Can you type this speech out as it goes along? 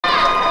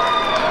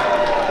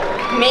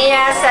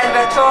Mia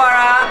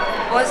Salvatore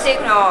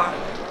Bonsignor,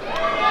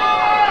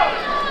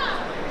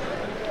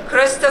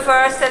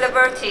 Christopher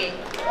Celeberti,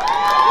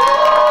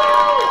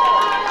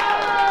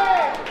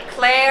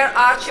 Claire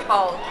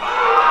Archibald,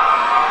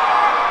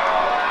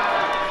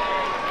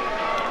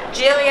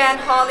 Jillian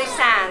Holly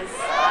Sands,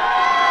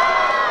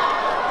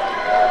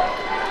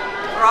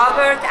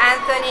 Robert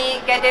Anthony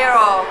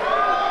Gadero,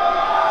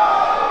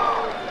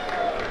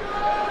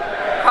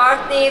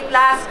 Courtney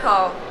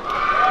Blasco,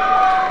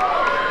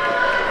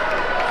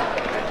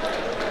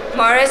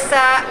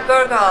 Marissa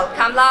Gurgle,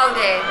 cum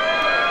laude,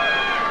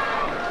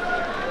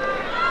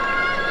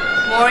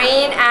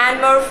 Maureen Ann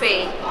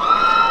Murphy,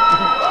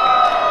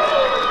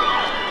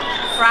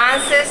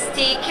 Francis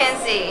T.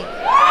 Kinsey,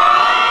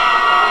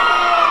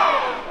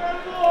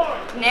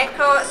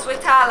 Nico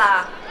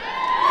Switala,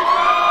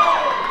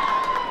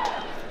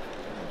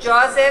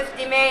 Joseph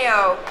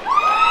DiMeo,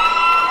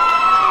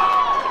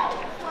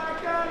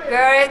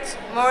 Garrett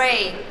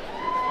Murray,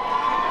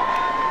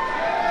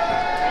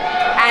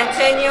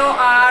 Antonio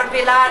R.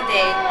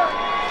 Villarde,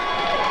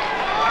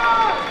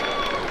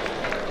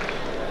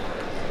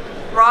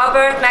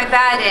 Robert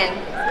McFadden,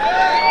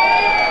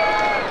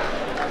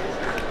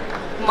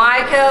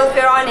 Michael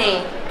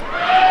Ferroni,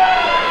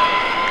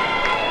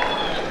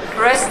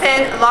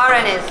 Kristen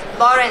Lawrence,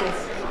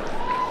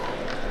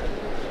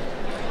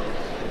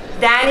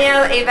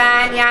 Daniel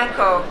Ivan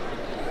Yanko,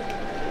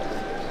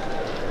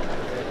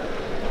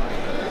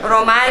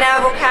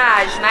 Romana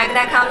Vukaj,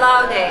 magna cum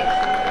laude,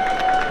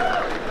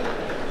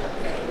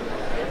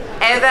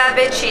 Eva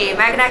Bichi,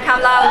 magna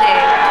cum laude,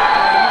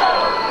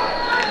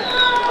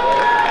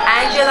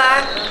 Angela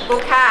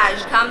Vukaj,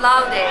 cum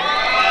laude,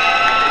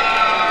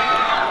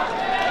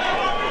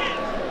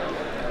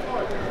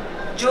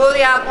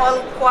 Julia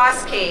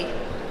Polkowski.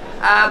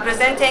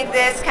 Presenting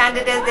this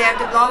candidate, their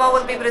diploma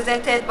will be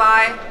presented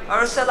by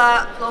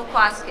Ursula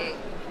Polkowski.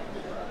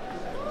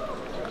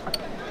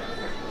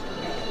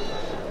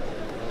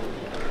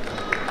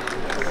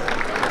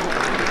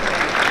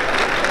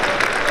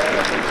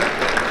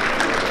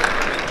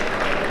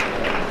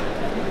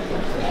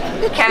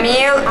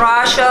 Camille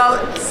Rachel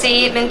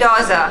C.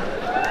 Mendoza.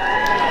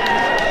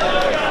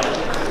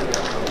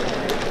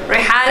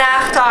 Rehana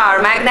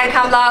Akhtar, magna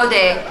cum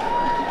laude.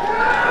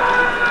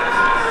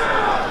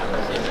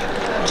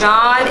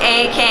 John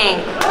A.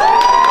 King.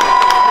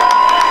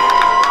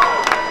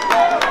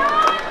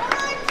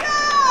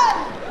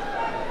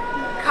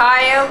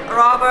 Kyle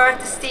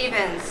Robert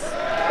Stevens.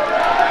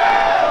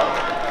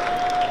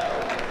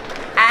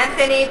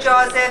 Anthony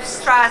Joseph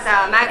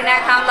Straza, magna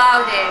cum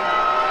laude.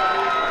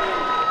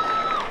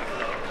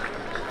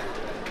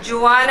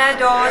 Juana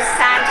dos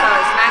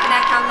Santos, magna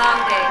cum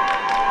laude.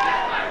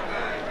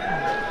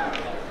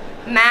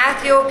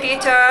 Matthew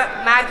Peter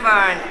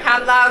McVern,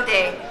 cum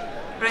laude.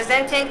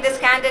 Presenting this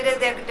candidate,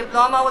 their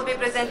diploma will be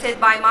presented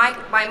by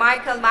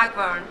Michael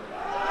McVern.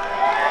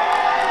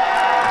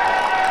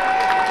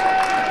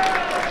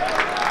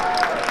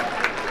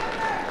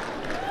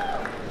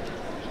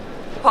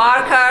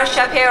 Parker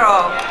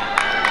Shapiro.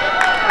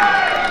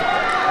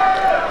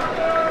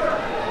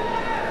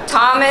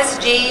 Thomas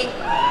J.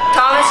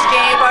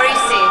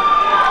 Parisi.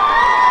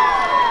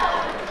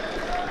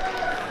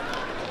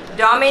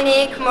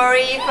 Dominique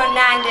Marie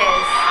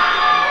Fernandez.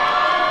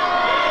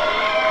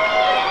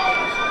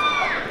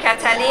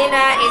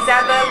 Catalina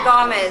Isabel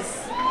Gomez.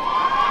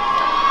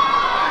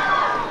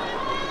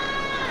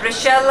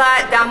 Richella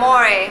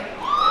Damore.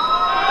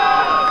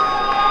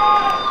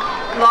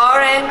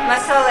 Lauren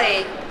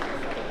Masaleh.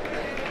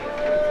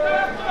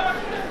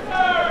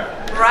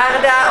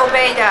 Ragda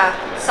Obeida,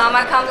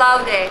 summa cum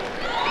laude.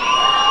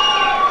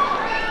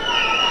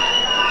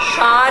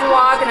 Sean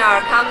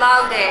Wagner, cum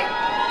laude.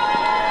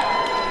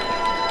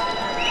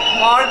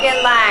 Morgan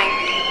Lang.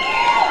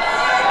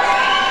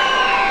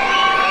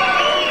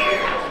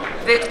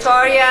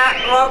 Victoria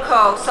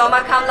Rocco,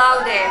 summa cum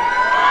laude.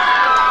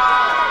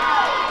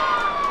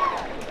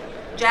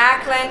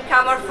 Jacqueline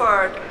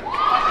Comerford.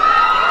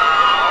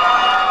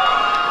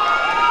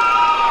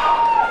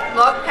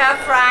 Luca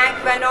Frank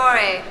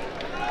Vanore.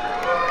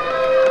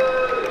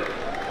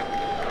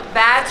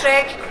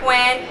 Patrick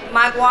Quinn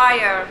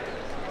Maguire.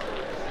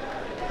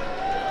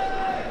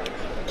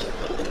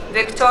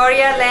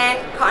 Victoria Lynn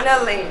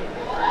Connolly.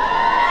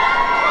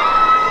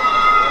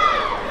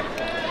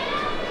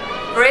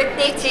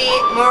 Brittany T.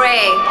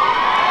 Murray.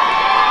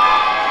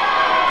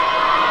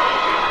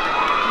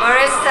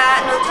 Marissa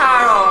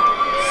Notaro,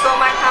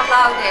 summa cum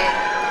laude.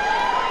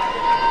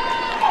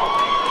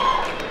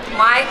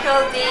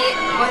 Michael D.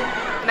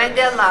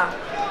 Mandela.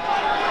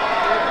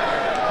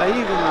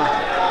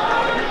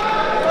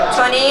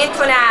 Tony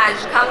Tunaj,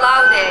 cum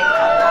laude.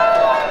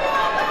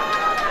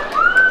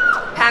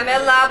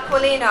 Pamela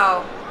Polino.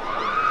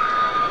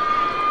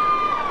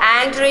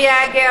 Andrea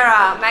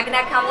Guerra,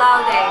 magna cum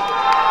laude.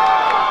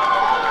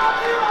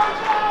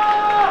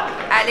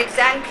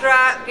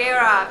 Alexandra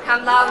Guerra,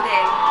 cum laude.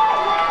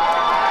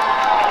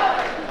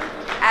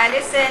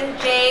 Alison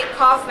J.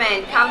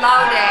 Kaufman, cum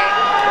laude.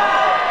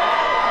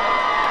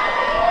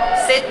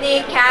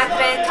 Sydney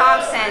Catherine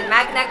Thompson,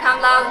 magna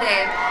cum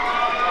laude.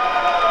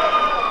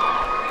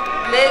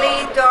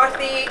 Lily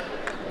Dorothy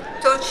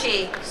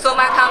Tucci,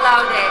 summa cum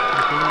laude.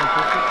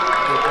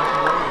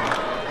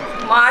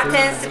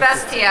 Martin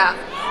Sebastia.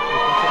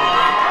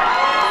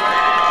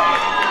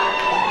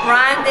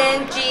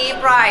 Brandon G.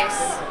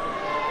 Bryce.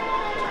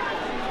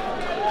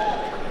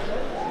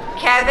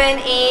 Kevin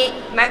E.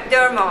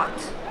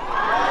 McDermott.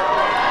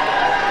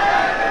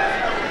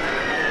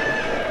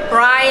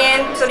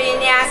 Brian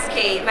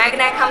Turiniaski,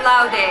 magna cum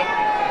laude.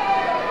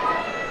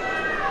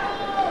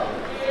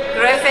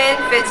 Griffin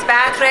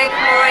Fitzpatrick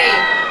Murray.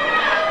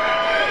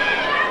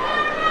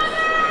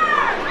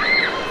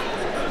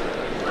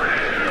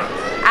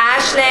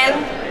 Ashlyn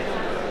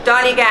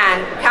Donigan,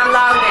 cum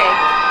laude.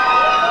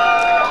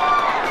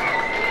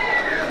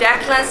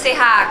 Declan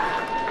Sihak.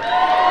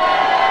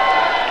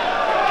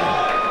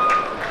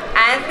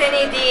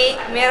 Anthony D.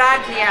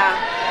 Miraglia.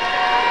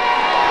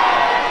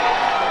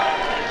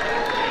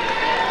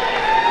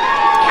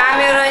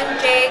 Cameron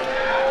J.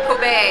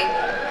 Kubey.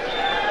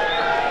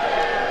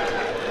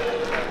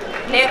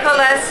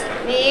 Nicholas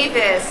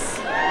Nieves.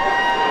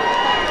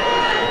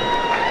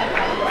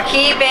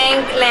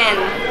 Kee-Beng Glenn.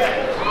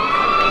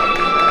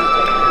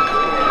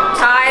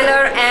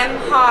 Tyler M.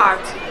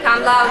 Hart,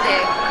 cum laude.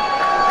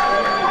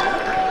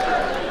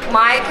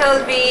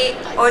 Michael V.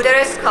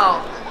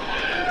 O'Driscoll.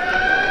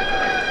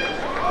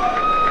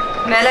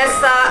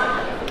 Melissa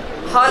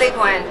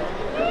Holligwen.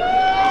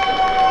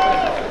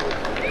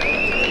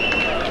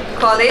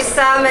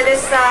 Colissa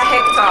Melissa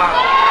Hector.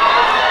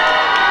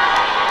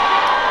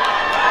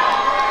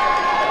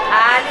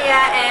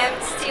 Alia M.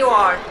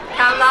 Stewart,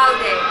 cum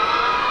laude.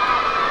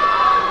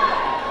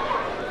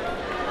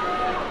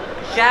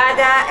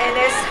 Jada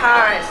Ellis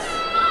Harris.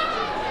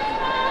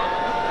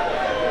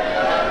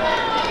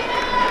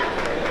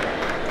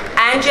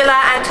 Angela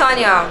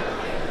Antonio.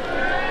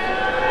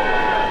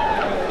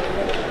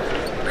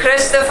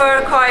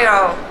 Christopher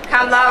Coiro,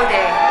 cum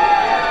laude.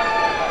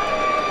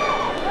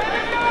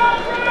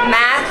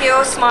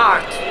 Matthew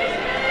Smart.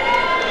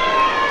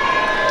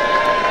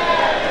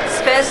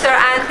 Spencer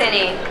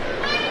Anthony.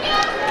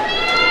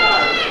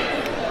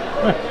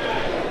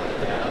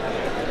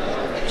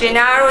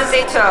 Gennaro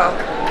Zito.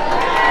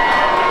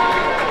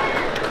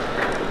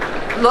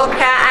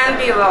 Luca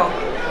Ambivo,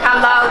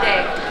 cum laude.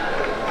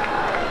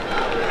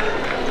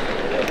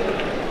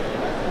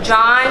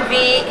 John V.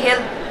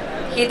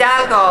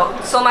 Hidalgo,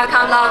 summa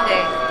cum laude.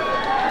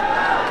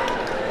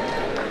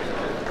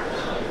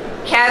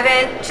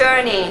 Kevin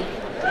Turney.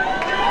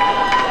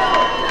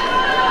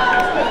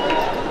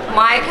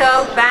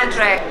 Michael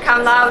Vandrek,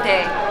 cum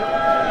laude.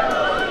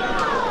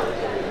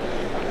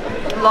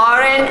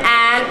 Lauren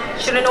Ann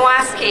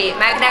Shrinowaski,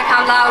 magna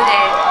cum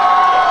laude.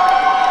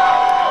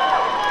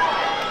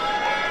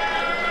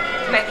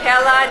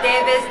 Michaela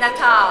Davis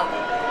Natal.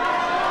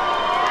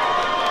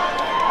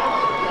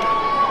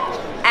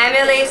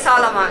 Emily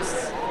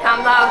Solomons,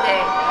 cum laude.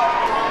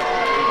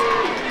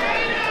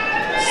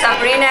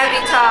 Sabrina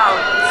Vital,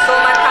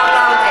 summa cum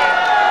laude.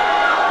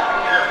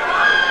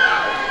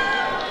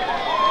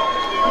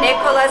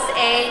 Nicholas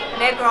A.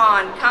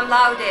 Negron, cum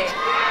laude.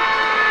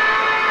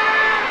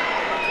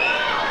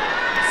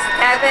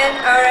 Stephen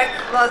Eric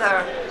Luther.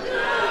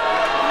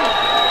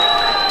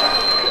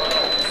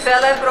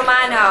 Philip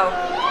Romano.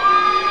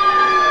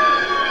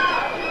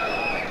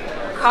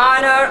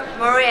 Connor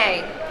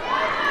Murray.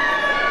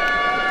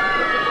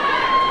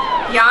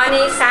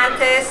 Yanni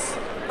Santos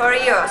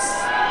Corrios.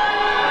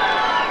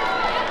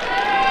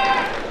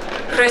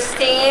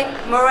 Christine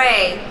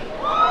Murray.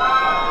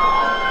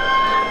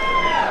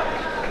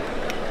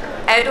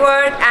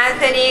 Edward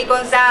Anthony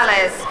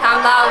Gonzalez,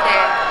 cum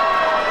laude.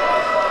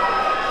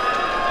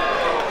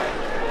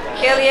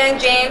 Killian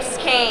James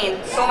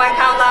Kane, summa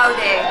cum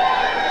laude.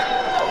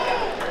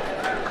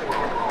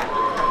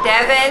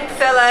 Devin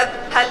Philip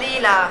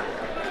Halila.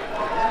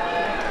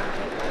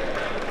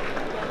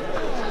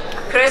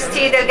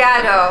 Christy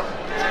Delgado.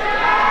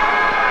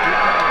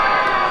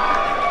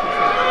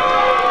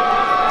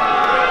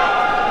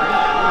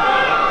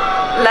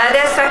 Let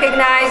us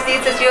recognize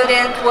these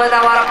students with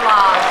our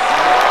applause.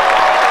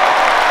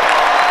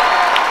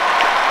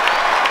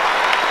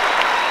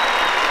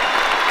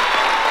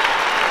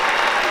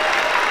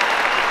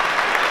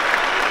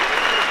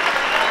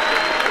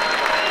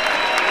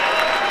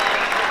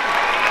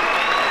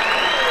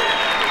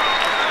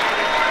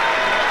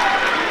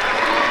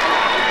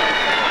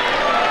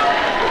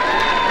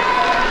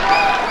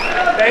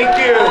 Thank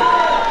you.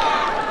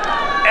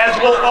 As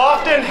will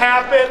often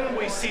happen,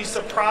 we see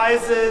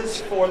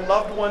surprises for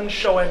loved ones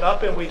showing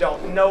up and we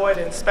don't know it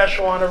in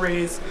special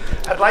honorees.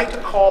 I'd like to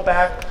call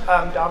back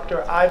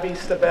Dr. Ivy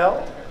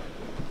Stabell.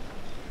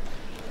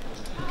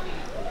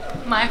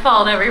 My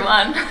fault,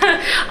 everyone.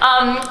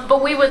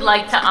 But we would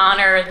like to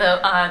honor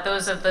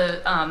those of the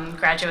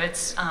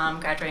graduates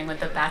graduating with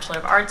the Bachelor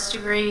of Arts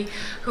degree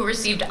who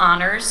received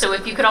honors. So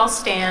if you could all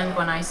stand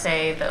when I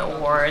say the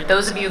award.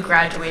 Those of you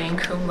graduating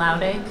cum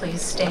laude,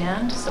 please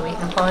stand so we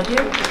can applaud you.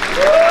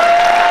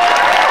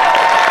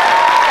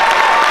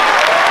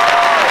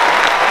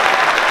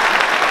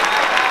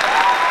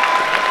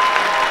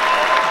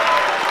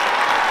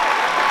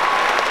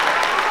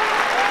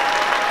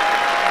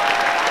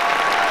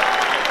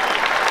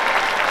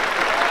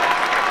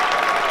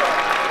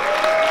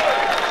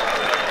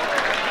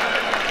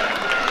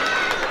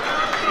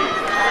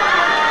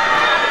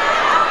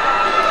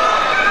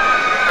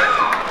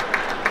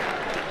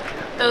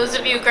 those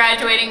of you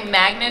graduating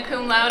magna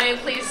cum laude,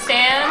 please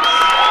stand.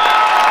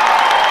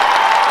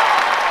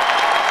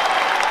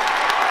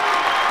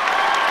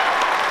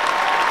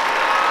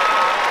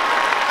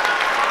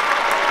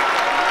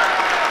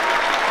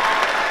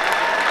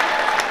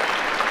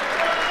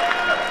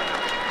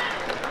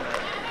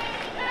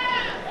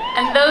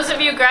 And those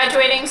of you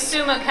graduating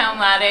summa cum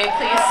laude,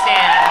 please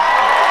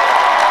stand.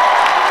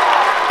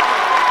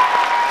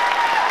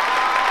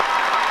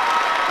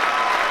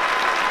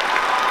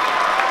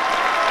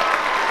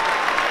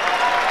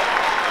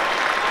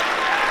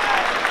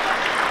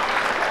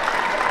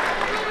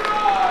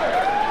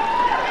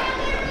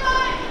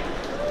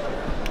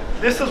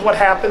 This is what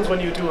happens when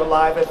you do a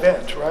live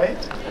event, right?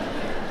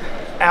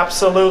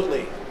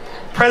 Absolutely.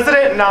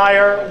 President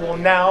Nair will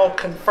now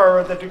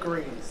confer the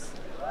degrees.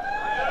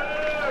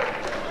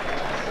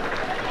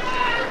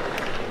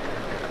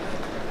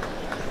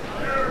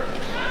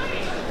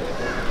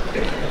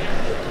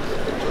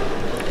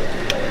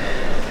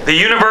 The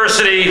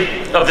University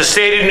of the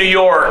State of New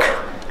York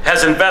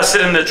has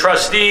invested in the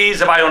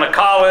trustees of Iona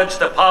College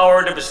the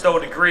power to bestow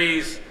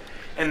degrees,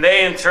 and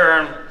they in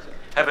turn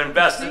have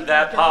invested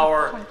that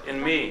power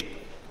in me.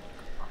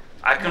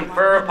 I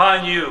confer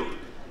upon you,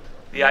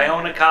 the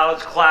Iona College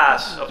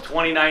class of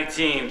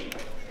 2019,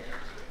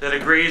 the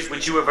degrees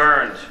which you have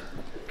earned.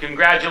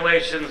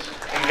 Congratulations,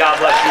 and God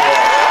bless you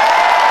all.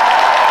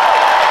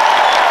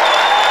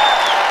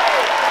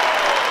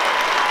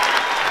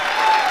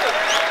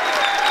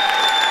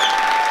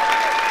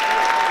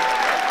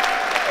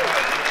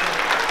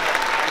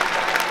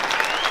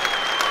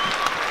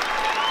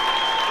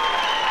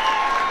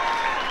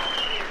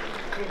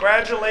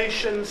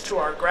 Congratulations to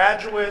our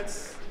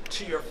graduates,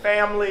 to your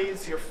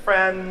families, your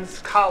friends,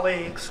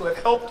 colleagues who have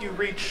helped you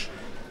reach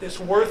this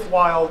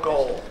worthwhile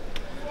goal.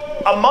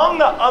 Among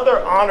the other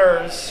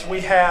honors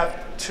we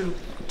have to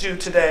do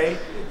today,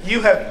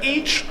 you have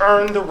each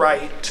earned the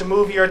right to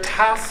move your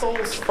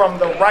tassels from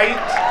the right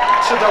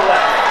to the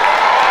left.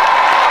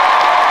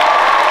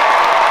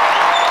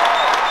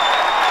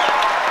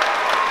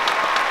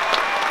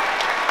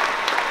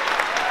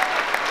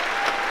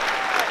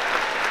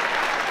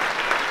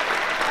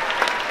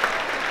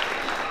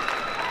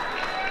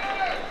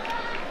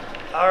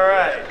 All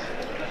right.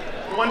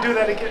 You want to do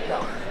that again? No.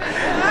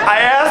 I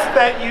ask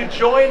that you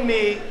join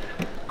me,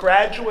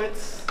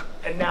 graduates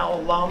and now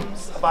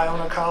alums of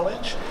Iona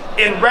College,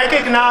 in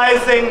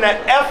recognizing the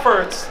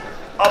efforts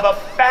of a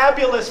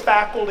fabulous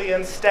faculty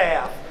and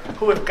staff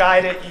who have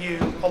guided you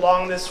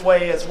along this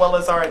way, as well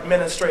as our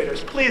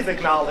administrators. Please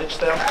acknowledge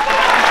them.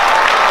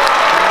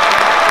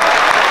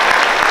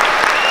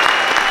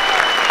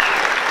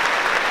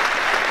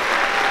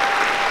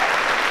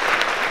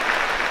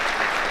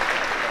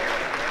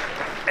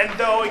 And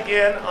though,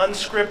 again,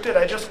 unscripted,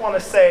 I just want to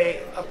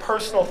say a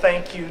personal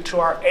thank you to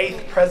our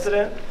 8th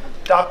president,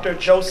 Dr.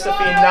 Josephine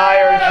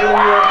Nair,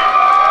 Jr.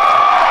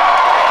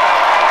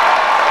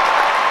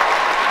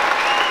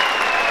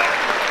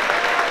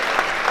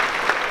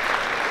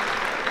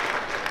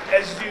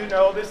 As you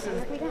know, this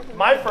is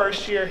my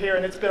first year here,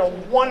 and it's been a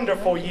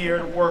wonderful year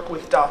to work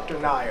with Dr.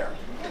 Nair.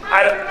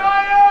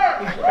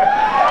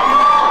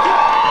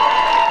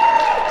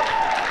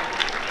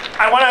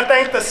 I want to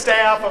thank the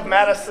staff of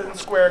Madison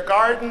Square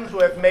Garden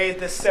who have made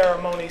this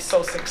ceremony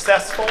so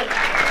successful.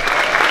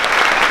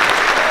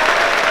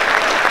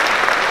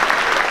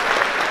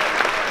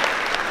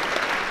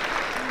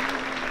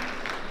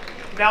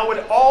 Now would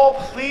all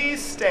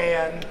please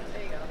stand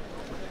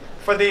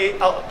for the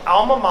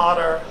alma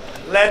mater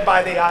led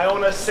by the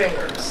Iona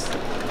Singers.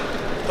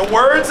 The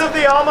words of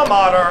the alma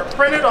mater are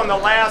printed on the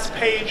last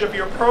page of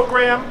your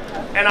program,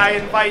 and I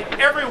invite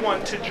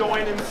everyone to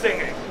join in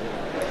singing.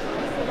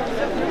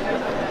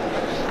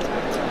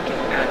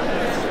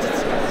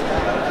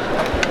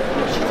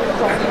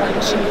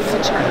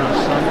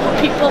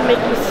 People make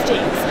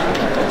mistakes.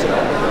 People do.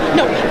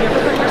 No, have you ever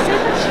heard her say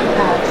that? She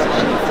has.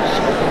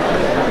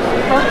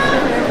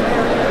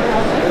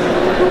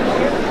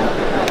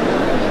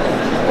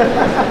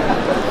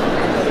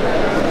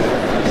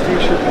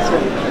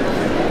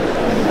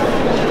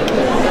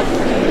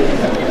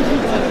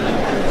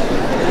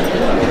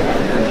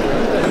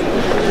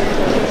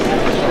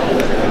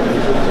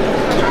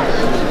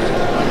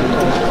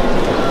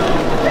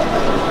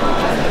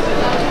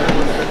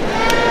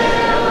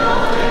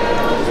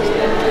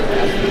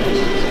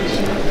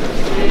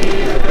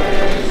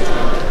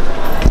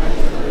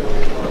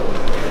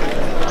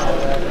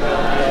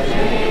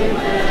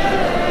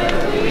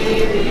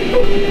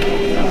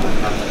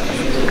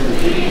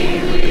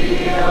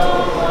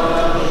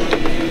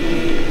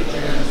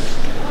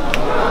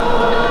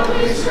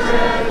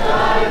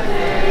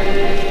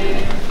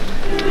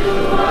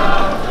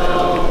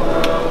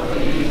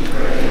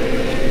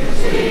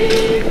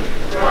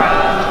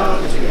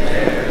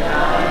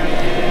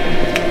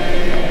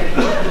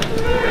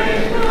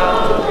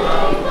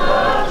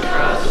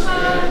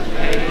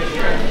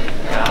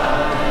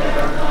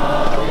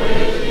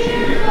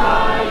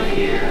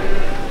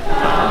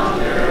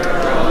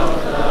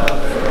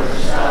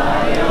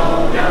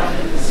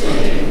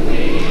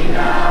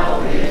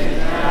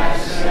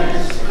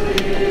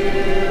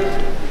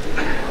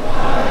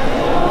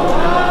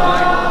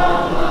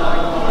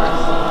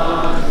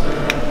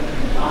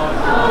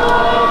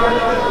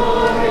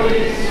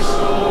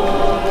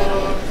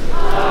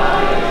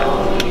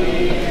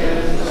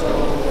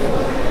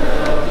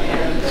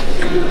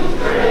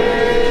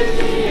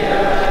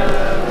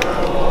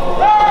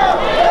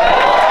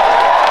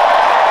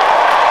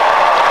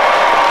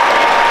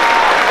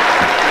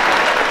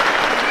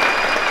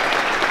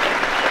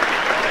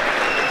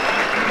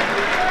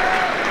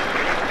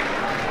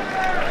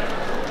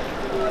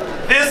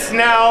 This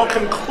now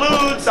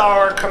concludes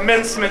our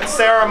commencement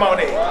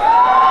ceremony. I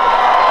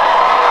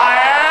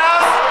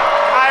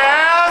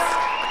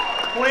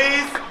ask,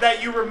 please,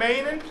 that you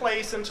remain in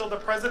place until the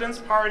President's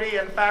Party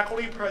and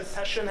faculty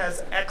procession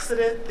has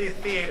exited the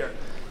theater.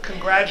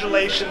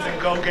 Congratulations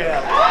and go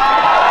get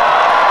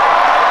 'em.